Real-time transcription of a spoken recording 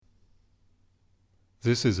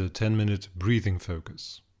This is a 10-minute breathing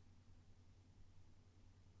focus.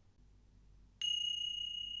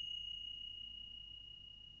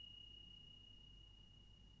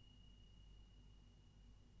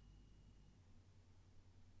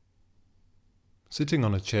 Sitting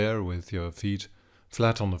on a chair with your feet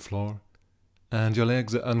flat on the floor and your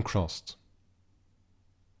legs uncrossed.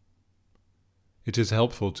 It is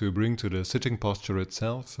helpful to bring to the sitting posture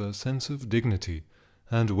itself a sense of dignity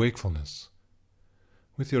and wakefulness,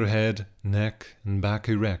 with your head, neck and back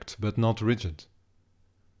erect but not rigid,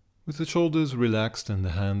 with the shoulders relaxed and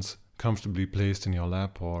the hands comfortably placed in your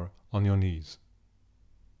lap or on your knees.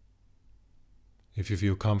 If you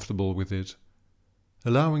feel comfortable with it,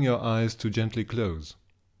 allowing your eyes to gently close,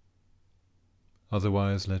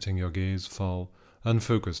 otherwise letting your gaze fall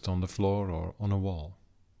unfocused on the floor or on a wall.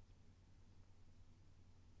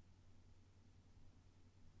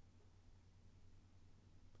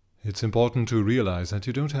 It's important to realize that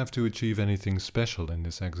you don't have to achieve anything special in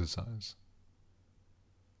this exercise.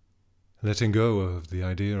 Letting go of the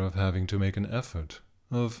idea of having to make an effort,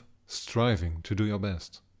 of striving to do your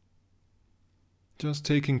best. Just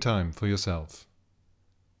taking time for yourself.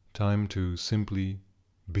 Time to simply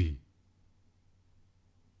be.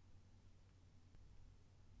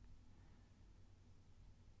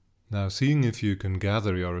 Now seeing if you can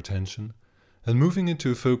gather your attention and moving it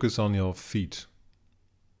to focus on your feet.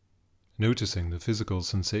 Noticing the physical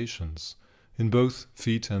sensations in both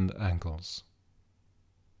feet and ankles.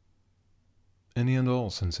 Any and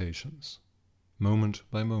all sensations, moment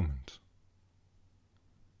by moment.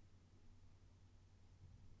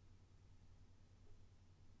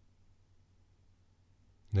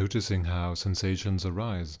 Noticing how sensations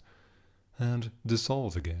arise and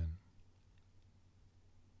dissolve again.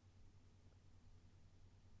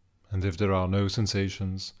 And if there are no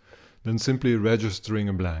sensations, then simply registering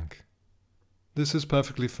a blank. This is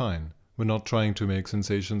perfectly fine. We're not trying to make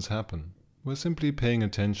sensations happen. We're simply paying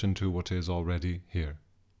attention to what is already here.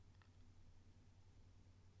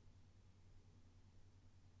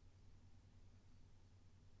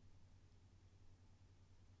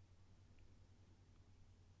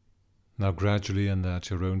 Now gradually and at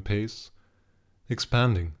your own pace,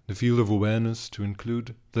 expanding the field of awareness to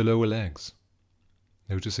include the lower legs,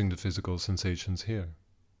 noticing the physical sensations here.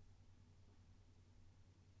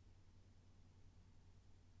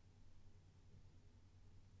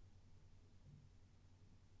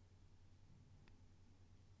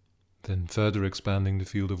 Then further expanding the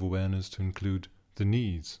field of awareness to include the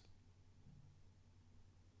knees.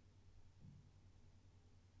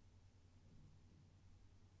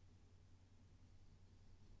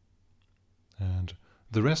 And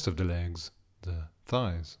the rest of the legs, the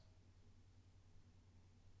thighs.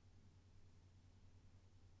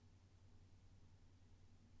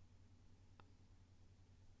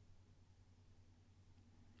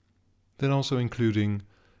 Then also including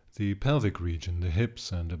the pelvic region, the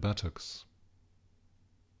hips and the buttocks.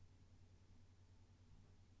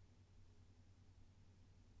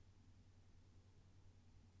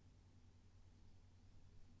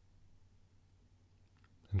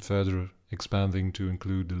 And further expanding to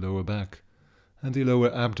include the lower back and the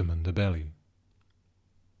lower abdomen, the belly.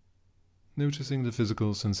 Noticing the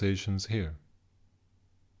physical sensations here.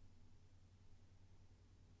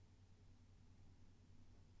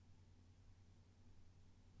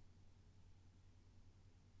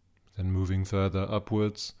 Then moving further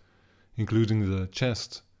upwards, including the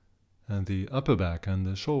chest and the upper back and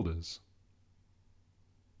the shoulders.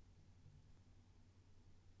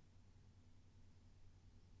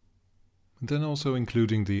 And then also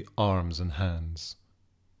including the arms and hands.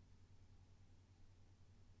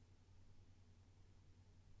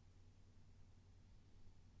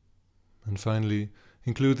 And finally,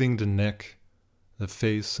 including the neck, the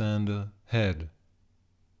face and the head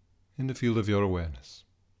in the field of your awareness.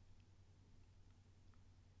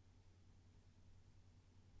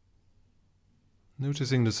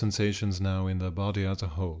 Noticing the sensations now in the body as a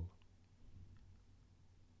whole.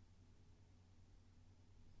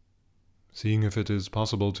 Seeing if it is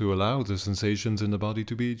possible to allow the sensations in the body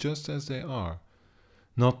to be just as they are,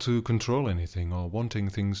 not to control anything or wanting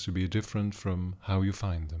things to be different from how you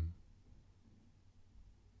find them.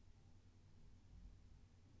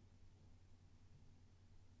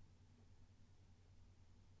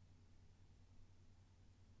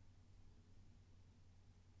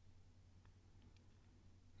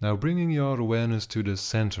 Now bringing your awareness to the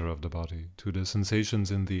center of the body, to the sensations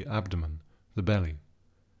in the abdomen, the belly,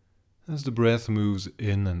 as the breath moves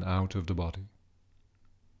in and out of the body.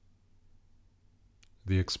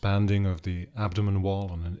 The expanding of the abdomen wall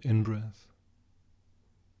on an in-breath,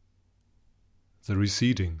 the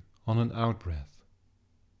receding on an out-breath.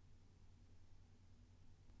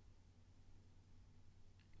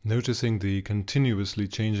 Noticing the continuously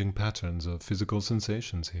changing patterns of physical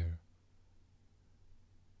sensations here.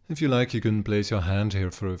 If you like, you can place your hand here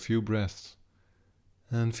for a few breaths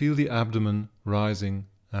and feel the abdomen rising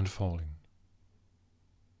and falling.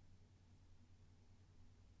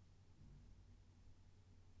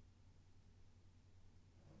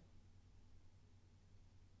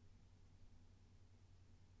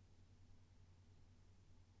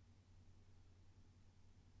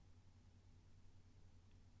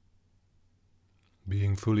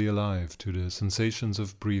 Being fully alive to the sensations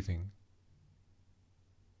of breathing.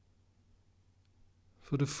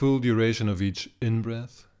 For the full duration of each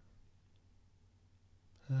in-breath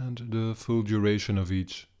and the full duration of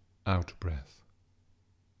each out-breath.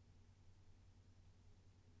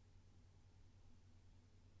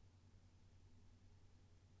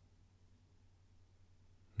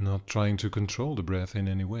 Not trying to control the breath in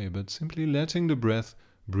any way, but simply letting the breath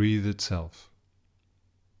breathe itself.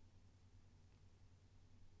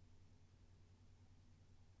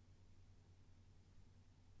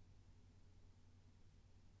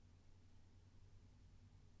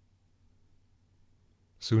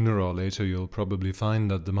 Sooner or later you'll probably find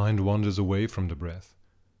that the mind wanders away from the breath,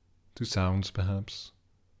 to sounds perhaps,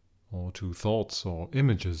 or to thoughts or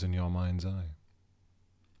images in your mind's eye.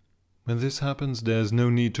 When this happens, there's no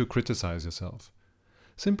need to criticize yourself,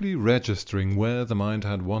 simply registering where the mind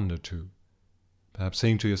had wandered to, perhaps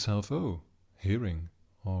saying to yourself, "Oh, hearing,"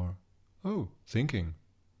 or "Oh, thinking,"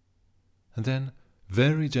 and then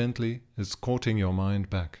very gently escorting your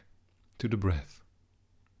mind back to the breath.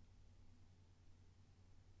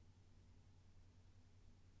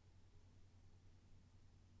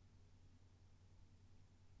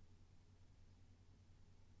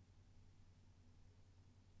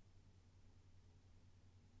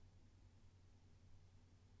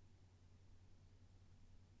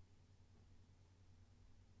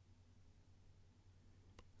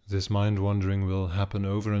 This mind wandering will happen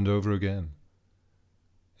over and over again.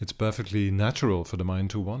 It's perfectly natural for the mind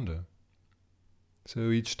to wander.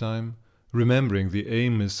 So each time, remembering the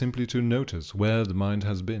aim is simply to notice where the mind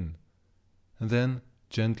has been, and then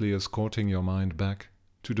gently escorting your mind back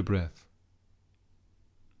to the breath.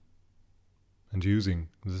 And using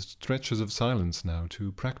the stretches of silence now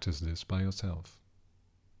to practice this by yourself.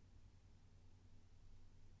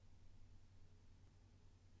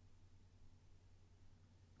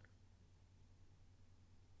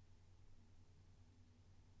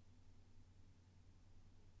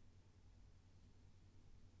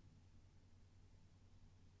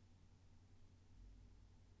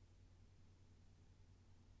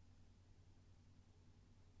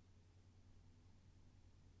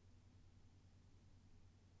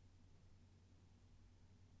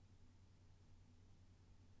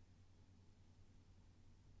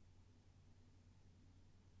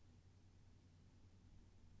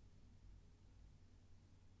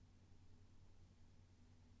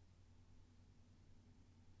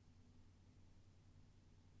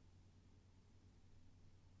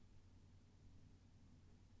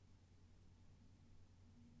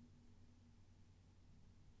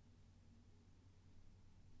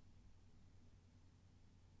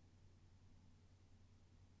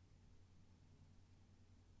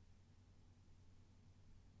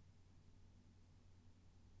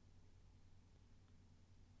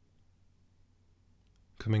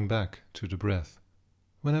 Coming back to the breath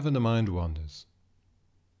whenever the mind wanders.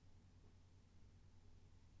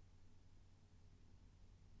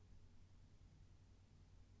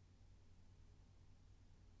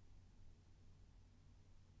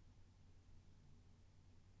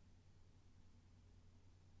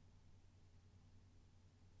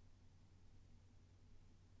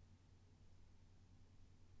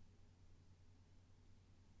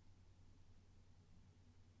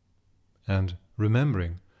 And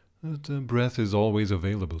remembering that the breath is always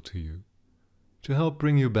available to you to help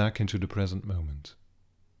bring you back into the present moment,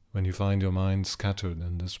 when you find your mind scattered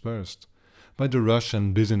and dispersed by the rush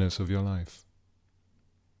and busyness of your life.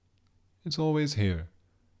 It's always here,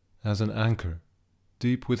 as an anchor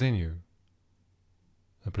deep within you,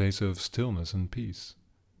 a place of stillness and peace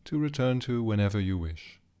to return to whenever you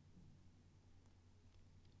wish.